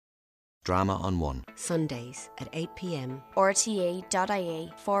Drama on One. Sundays at 8 p.m.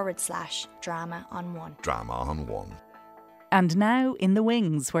 rte.ie/drama on one. Drama on One. And now In the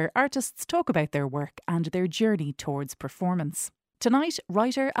Wings, where artists talk about their work and their journey towards performance. Tonight,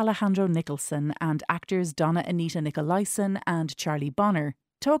 writer Alejandro Nicholson and actors Donna Anita Nicolaisen and Charlie Bonner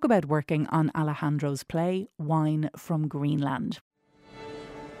talk about working on Alejandro's play Wine from Greenland.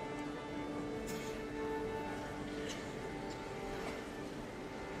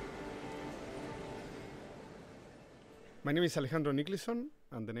 My name is Alejandro Nicholson,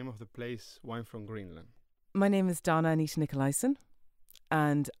 and the name of the play is Wine from Greenland. My name is Donna Anita Nicolaisen,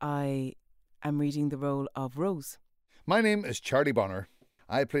 and I am reading the role of Rose. My name is Charlie Bonner.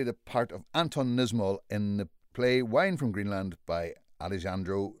 I play the part of Anton Nismol in the play Wine from Greenland by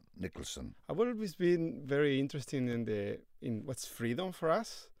Alejandro Nicholson. I've always been very interested in what's freedom for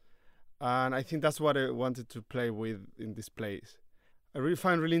us, and I think that's what I wanted to play with in this place. I really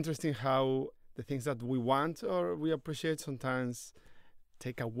find really interesting how the things that we want or we appreciate sometimes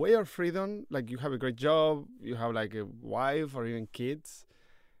take away our freedom. Like you have a great job, you have like a wife or even kids.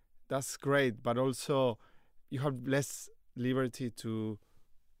 That's great, but also you have less liberty to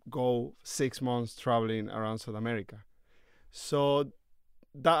go 6 months traveling around South America. So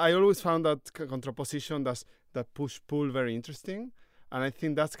that I always found that contraposition, that push-pull very interesting. And I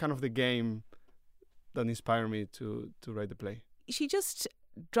think that's kind of the game that inspired me to write the play. She just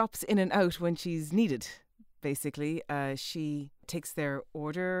drops in and out when she's needed, basically. She takes their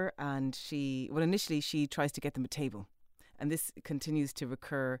order and initially she tries to get them a table. And this continues to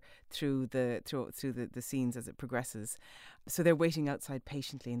recur through the scenes as it progresses. So they're waiting outside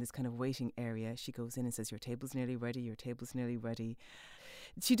patiently in this kind of waiting area. She goes in and says, your table's nearly ready, your table's nearly ready.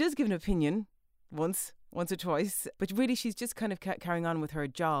 She does give an opinion once or twice, but really she's just kind of carrying on with her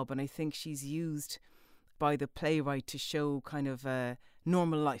job. And I think she's used by the playwright to show kind of a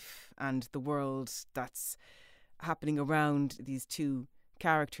normal life and the world that's happening around these two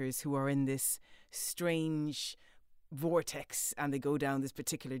characters who are in this strange vortex, and they go down this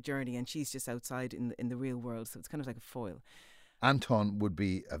particular journey, and she's just outside in the real world. So it's kind of like a foil. Anton would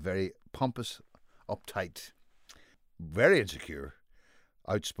be a very pompous, uptight, very insecure,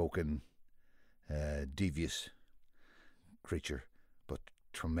 outspoken, devious creature, but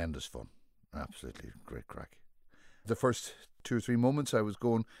tremendous fun. Absolutely great crack. The first 2 or 3 moments I was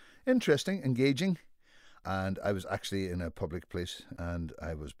going, interesting, engaging, and I was actually in a public place and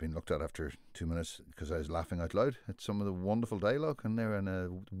I was being looked at after 2 minutes because I was laughing out loud at some of the wonderful dialogue, and they're in a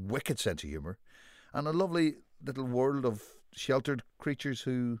wicked sense of humour and a lovely little world of sheltered creatures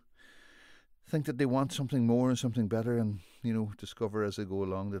who think that they want something more and something better, and, you know, discover as they go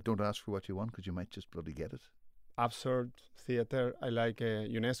along that don't ask for what you want because you might just bloody get it. Absurd theatre. I like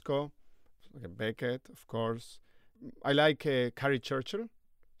UNESCO, like Beckett, of course. I like Carrie Churchill.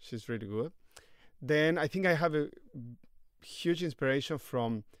 She's really good. Then I think I have a huge inspiration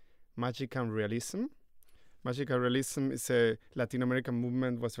from Magic and Realism. Magic and Realism is a Latin American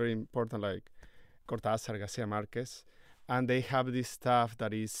movement, was very important, like Cortázar, Garcia Marquez. And they have this stuff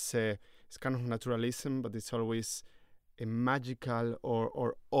that is it's kind of naturalism, but it's always a magical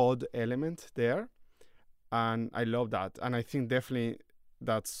or odd element there. And I love that. And I think definitely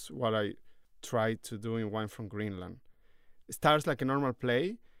that's what I try to do in Wine from Greenland. It starts like a normal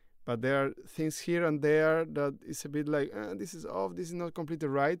play, but there are things here and there that is a bit like, this is off, this is not completely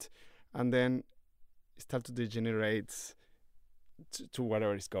right. And then it starts to degenerate to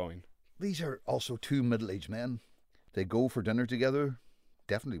whatever is going. These are also two middle-aged men. They go for dinner together,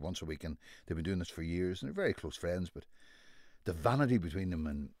 definitely once a week, and they've been doing this for years, and they're very close friends, but the vanity between them,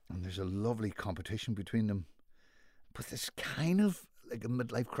 and there's a lovely competition between them, but this kind of like a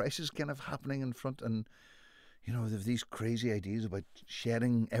midlife crisis kind of happening in front, and you know, there's these crazy ideas about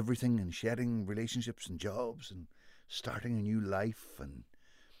shedding everything and shedding relationships and jobs and starting a new life, and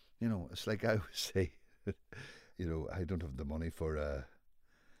you know, it's like I always say, you know, I don't have the money for a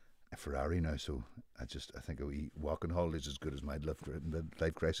Ferrari now, so I think a wee walking holiday is as good as my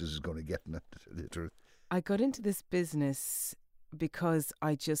life crisis is going to get in it, the truth. I got into this business because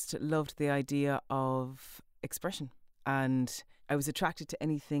I just loved the idea of expression, and I was attracted to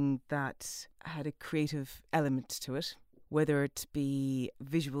anything that had a creative element to it, whether it be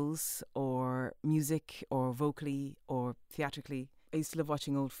visuals or music or vocally or theatrically. I used to love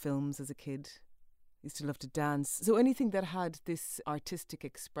watching old films as a kid. I used to love to dance. So anything that had this artistic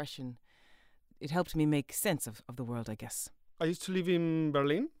expression, it helped me make sense of the world, I guess. I used to live in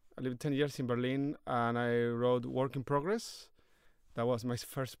Berlin. I lived 10 years in Berlin, and I wrote Work in Progress. That was my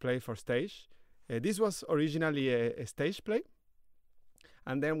first play for stage. This was originally a stage play.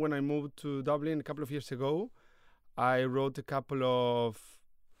 And then when I moved to Dublin a couple of years ago, I wrote a couple of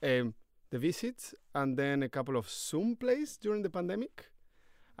the visits, and then a couple of Zoom plays during the pandemic.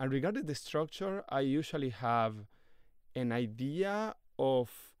 And regarding the structure, I usually have an idea of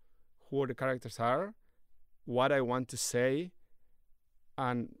who the characters are, what I want to say,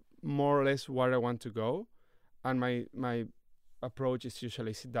 and more or less where I want to go. And my approach is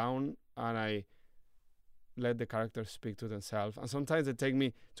usually sit down and I let the characters speak to themselves. And sometimes they take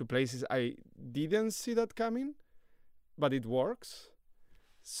me to places I didn't see that coming, but it works.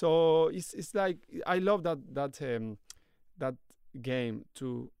 So it's like I love that game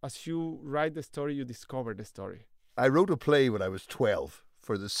to, as you write the story, you discover the story. I wrote a play when I was 12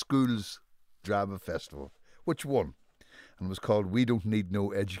 for the school's drama festival, which won, and it was called We Don't Need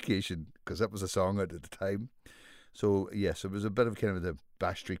No Education, because that was a song out at the time. So yes, it was a bit of kind of the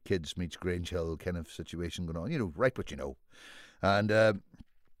Bash Street Kids meets Grange Hill kind of situation going on. You know, write what you know. And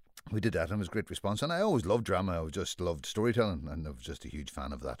we did that, and it was a great response. And I always loved drama. I just loved storytelling, and I was just a huge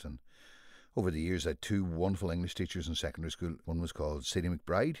fan of that. And over the years, I had two wonderful English teachers in secondary school. One was called Sadie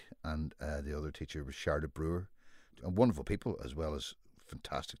McBride, and the other teacher was Charlotte Brewer. And wonderful people, as well as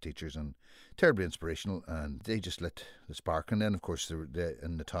fantastic teachers, and terribly inspirational. And they just lit the spark. And then, of course, they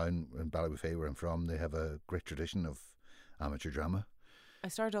in the town in Ballybofey, where I'm from, they have a great tradition of amateur drama. I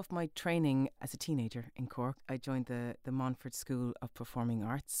started off my training as a teenager in Cork. I joined the Montfort School of Performing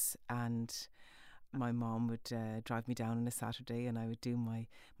Arts, and my mum would drive me down on a Saturday, and I would do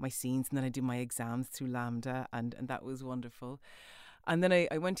my scenes, and then I'd do my exams through LAMDA, and that was wonderful. And then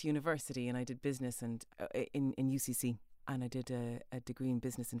I went to university, and I did business and in UCC, and I did a degree in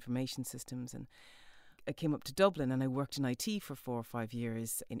business information systems, and I came up to Dublin and I worked in IT for 4 or 5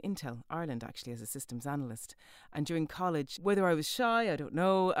 years in Intel, Ireland, actually, as a systems analyst. And during college, whether I was shy, I don't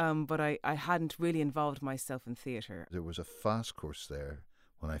know, but I hadn't really involved myself in theatre. There was a fast course there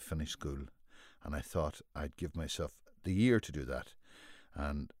when I finished school, and I thought I'd give myself the year to do that.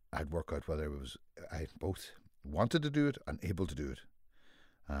 And I'd work out whether I both wanted to do it and able to do it.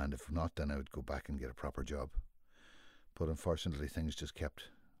 And if not, then I would go back and get a proper job. But unfortunately, things just kept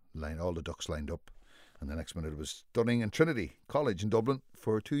all the ducks lined up. And the next minute I was studying in Trinity College in Dublin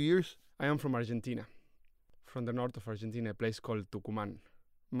for 2 years. I am from Argentina, from the north of Argentina, a place called Tucumán.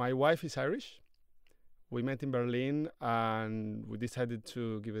 My wife is Irish. We met in Berlin and we decided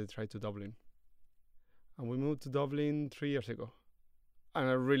to give it a try to Dublin. And we moved to Dublin 3 years ago. And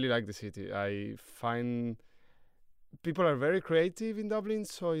I really like the city. I find people are very creative in Dublin,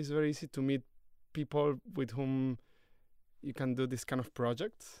 so it's very easy to meet people with whom you can do this kind of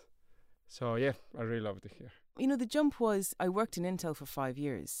projects. So yeah, I really loved it here. You know, the jump was I worked in Intel for 5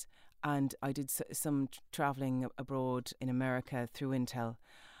 years, and I did some travelling abroad in America through Intel.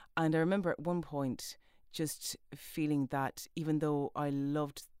 And I remember at one point just feeling that even though I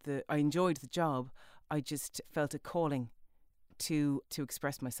enjoyed the job, I just felt a calling to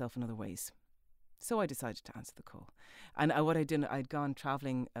express myself in other ways. So I decided to answer the call. And what I did, I'd gone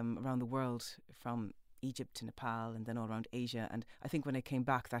travelling around the world, from Egypt to Nepal and then all around Asia. And I think when I came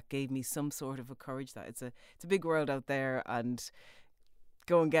back, that gave me some sort of a courage that it's a big world out there, and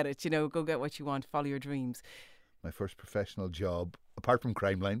go and get it, go get what you want, follow your dreams. My first professional job, apart from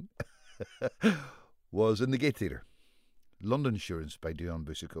Crime Line, was in the Gate Theatre. London Insurance by Dion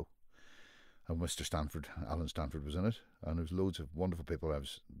Boucicault. And Mr. Stanford, Alan Stanford, was in it. And there was loads of wonderful people. I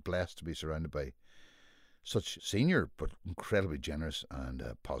was blessed to be surrounded by such senior but incredibly generous and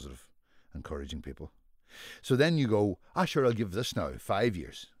positive, encouraging people. So then you go, sure, I'll give this now 5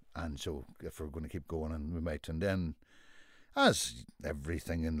 years. And so if we're going to keep going, and we might. And then, as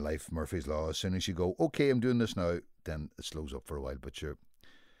everything in life, Murphy's Law, as soon as you go, okay, I'm doing this now, then it slows up for a while. But sure,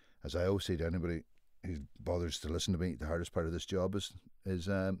 as I always say to anybody who bothers to listen to me, the hardest part of this job is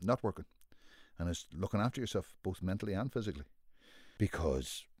not working. And it's looking after yourself, both mentally and physically.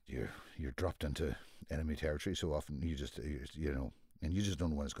 Because you're dropped into enemy territory so often, you just don't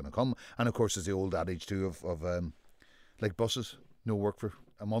know when it's going to come. And of course, there's the old adage too of like buses, no work for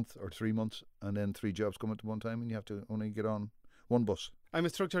a month or 3 months, and then 3 jobs come at one time, and you have to only get on one bus. I'm a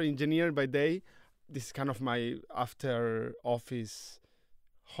structural engineer by day. This is kind of my after office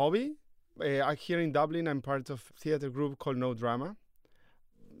hobby. Here in Dublin, I'm part of a theatre group called No Drama.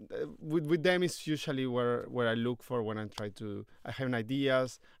 With them is usually where I look for when I have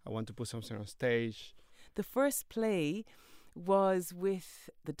ideas, I want to put something on stage. The first play was with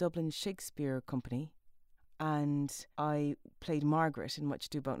the Dublin Shakespeare Company, and I played Margaret in Much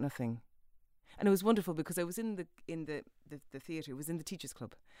Ado About Nothing. And it was wonderful because I was in the theatre, it was in the Teachers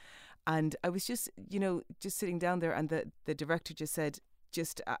Club. And I was just sitting down there, and the director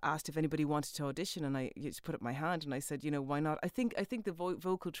just asked if anybody wanted to audition, and I just put up my hand and I said, why not? I think the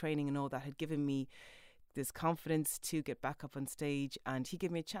vocal training and all that had given me this confidence to get back up on stage, and he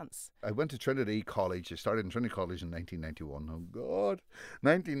gave me a chance. I went to Trinity College. I started in Trinity College in 1991. Oh, God.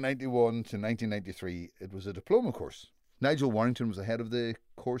 1991 to 1993. It was a diploma course. Nigel Warrington was the head of the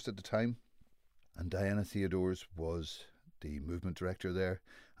course at the time, and Diana Theodores was the movement director there,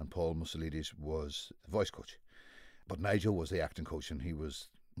 and Paul Mussolidis was the voice coach. But Nigel was the acting coach, and he was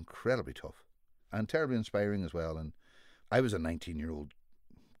incredibly tough and terribly inspiring as well. And I was a 19-year-old,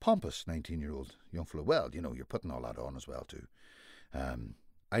 pompous 19-year-old young fellow. Well, you know, you're putting all that on as well too.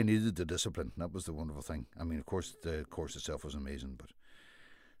 I needed the discipline. That was the wonderful thing. I mean, of course, the course itself was amazing, but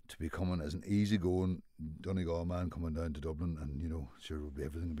to be coming as an easygoing Donegal man coming down to Dublin, and, you know, sure,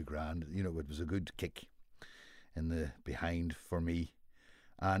 everything would be grand. You know, it was a good kick in the behind for me,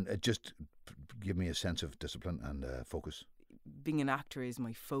 and it just gave me a sense of discipline and focus. Being an actor is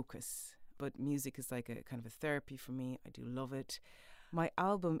my focus, but music is like a kind of a therapy for me. I do love it. My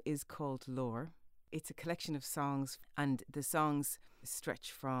album is called Lore. It's a collection of songs, and the songs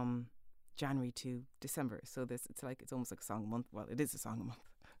stretch from January to December. So it's almost like a song a month. Well, it is a song a month.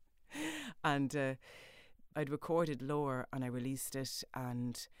 And I'd recorded Lore and I released it,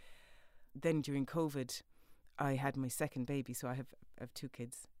 and then during COVID I had my second baby, so I have two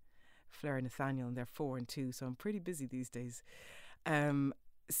kids, Fleur and Nathaniel, and they're 4 and 2, so I'm pretty busy these days.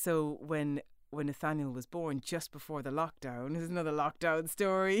 So when Nathaniel was born, just before the lockdown, here's another lockdown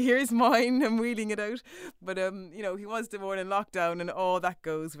story, here's mine, I'm wheeling it out, but you know, he was born in lockdown, and all that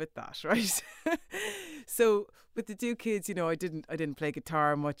goes with that, right? So with the 2 kids, you know, I didn't play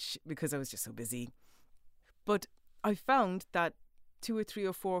guitar much because I was just so busy. But I found that 2 or 3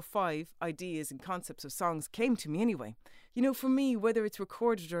 or 4 or 5 ideas and concepts of songs came to me anyway. You know, for me, whether it's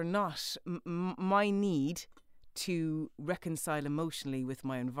recorded or not, my need to reconcile emotionally with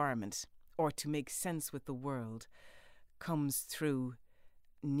my environment or to make sense with the world comes through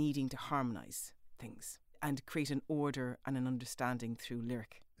needing to harmonise things and create an order and an understanding through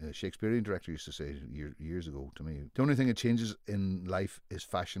lyric. A Shakespearean director used to say years ago to me, the only thing that changes in life is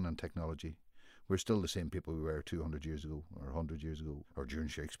fashion and technology. We're still the same people we were 200 years ago or 100 years ago or during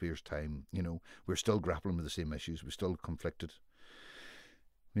Shakespeare's time. You know, we're still grappling with the same issues. We're still conflicted.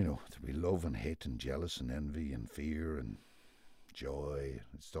 You know, we love and hate and jealous and envy and fear and joy.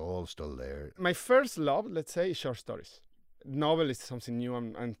 It's all still there. My first love, let's say, is short stories. Novel is something new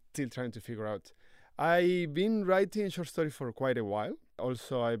I'm still trying to figure out. I've been writing short stories for quite a while.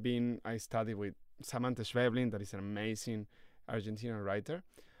 Also, I studied with Samantha Schweblin, that is an amazing Argentinian writer.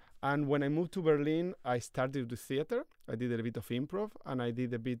 And when I moved to Berlin, I started with theater. I did a bit of improv, and I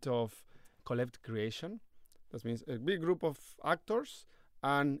did a bit of collective creation. That means a big group of actors,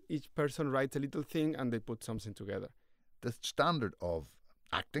 and each person writes a little thing, and they put something together. The standard of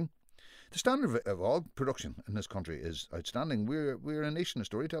acting, the standard of all production in this country is outstanding. We're a nation of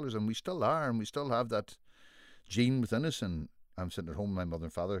storytellers, and we still are, and we still have that gene within us. And I'm sitting at home with my mother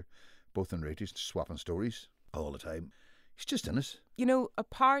and father, both in Radies, swapping stories all the time. It's just in us. You know, a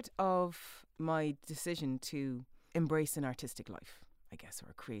part of my decision to embrace an artistic life, I guess,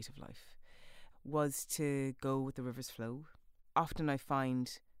 or a creative life, was to go with the river's flow. Often I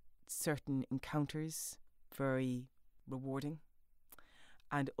find certain encounters very rewarding,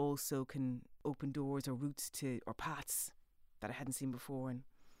 and also can open doors or routes to, or paths that I hadn't seen before. And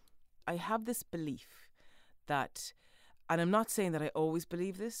I have this belief that, and I'm not saying that I always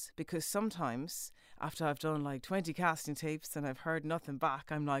believe this, because sometimes after I've done like 20 casting tapes and I've heard nothing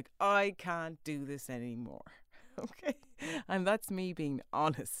back, I'm like, I can't do this anymore. Okay? And that's me being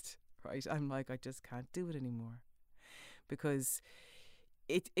honest, right? I'm like, I just can't do it anymore. Because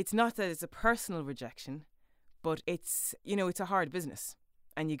it's not that it's a personal rejection, but it's, you know, it's a hard business,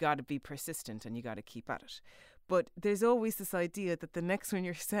 and you got to be persistent and you got to keep at it. But there's always this idea that the next one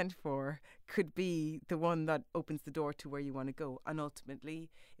you're sent for could be the one that opens the door to where you want to go. And ultimately,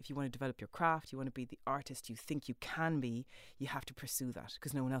 if you want to develop your craft, you want to be the artist you think you can be, you have to pursue that,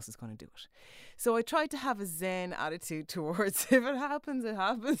 because no one else is going to do it. So I try to have a zen attitude towards, if it happens, it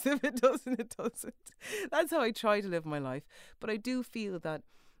happens. If it doesn't, it doesn't. That's how I try to live my life. But I do feel that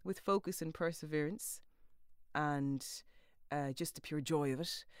with focus and perseverance and just the pure joy of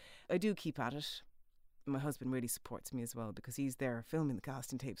it, I do keep at it. My husband really supports me as well, because he's there filming the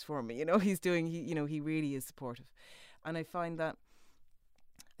casting tapes for me. You know, he really is supportive. And I find that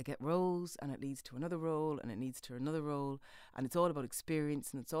I get roles, and it leads to another role, and it leads to another role, and it's all about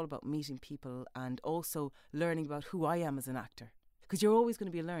experience, and it's all about meeting people, and also learning about who I am as an actor, because you're always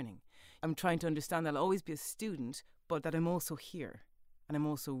going to be learning. I'm trying to understand that I'll always be a student, but that I'm also here, and I'm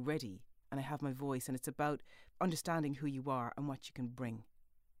also ready, and I have my voice, and it's about understanding who you are and what you can bring.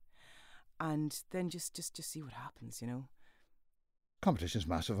 And then just see what happens, you know. competition's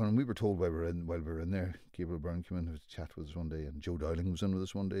massive, and we were told while we were in there, Gabriel Byrne came in to chat with us one day, and Joe Dowling was in with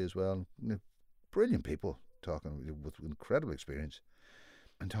us one day as well. Brilliant people, talking with incredible experience,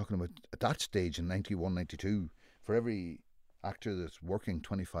 and talking about at that stage in 91, 92, for every actor that's working,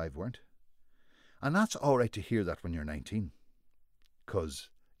 25 weren't. And that's all right to hear that when you're 19, because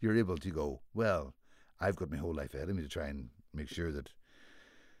you're able to go, well, I've got my whole life ahead of me to try and make sure that.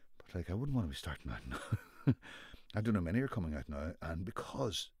 But like, I wouldn't want to be starting out now. I don't know, many are coming out now, and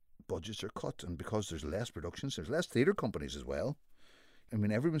because budgets are cut and because there's less productions, there's less theatre companies as well. I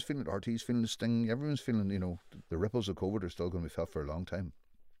mean, everyone's feeling it. RT's feeling the sting. Everyone's feeling, the ripples of COVID are still going to be felt for a long time.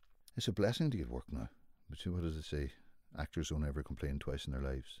 It's a blessing to get work now. But what does it say? Actors don't ever complain twice in their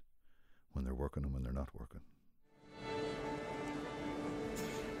lives, when they're working and when they're not working.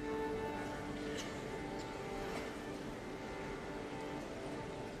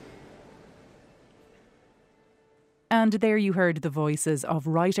 And there you heard the voices of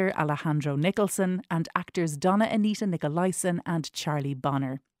writer Alejandro Nicholson and actors Donna Anita Nicolaisen and Charlie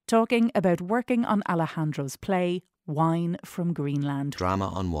Bonner, talking about working on Alejandro's play, Wine from Greenland. Drama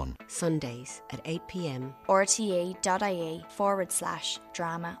on One. Sundays at 8 p.m. rte.ie/drama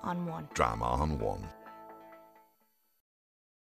on one. Drama on One.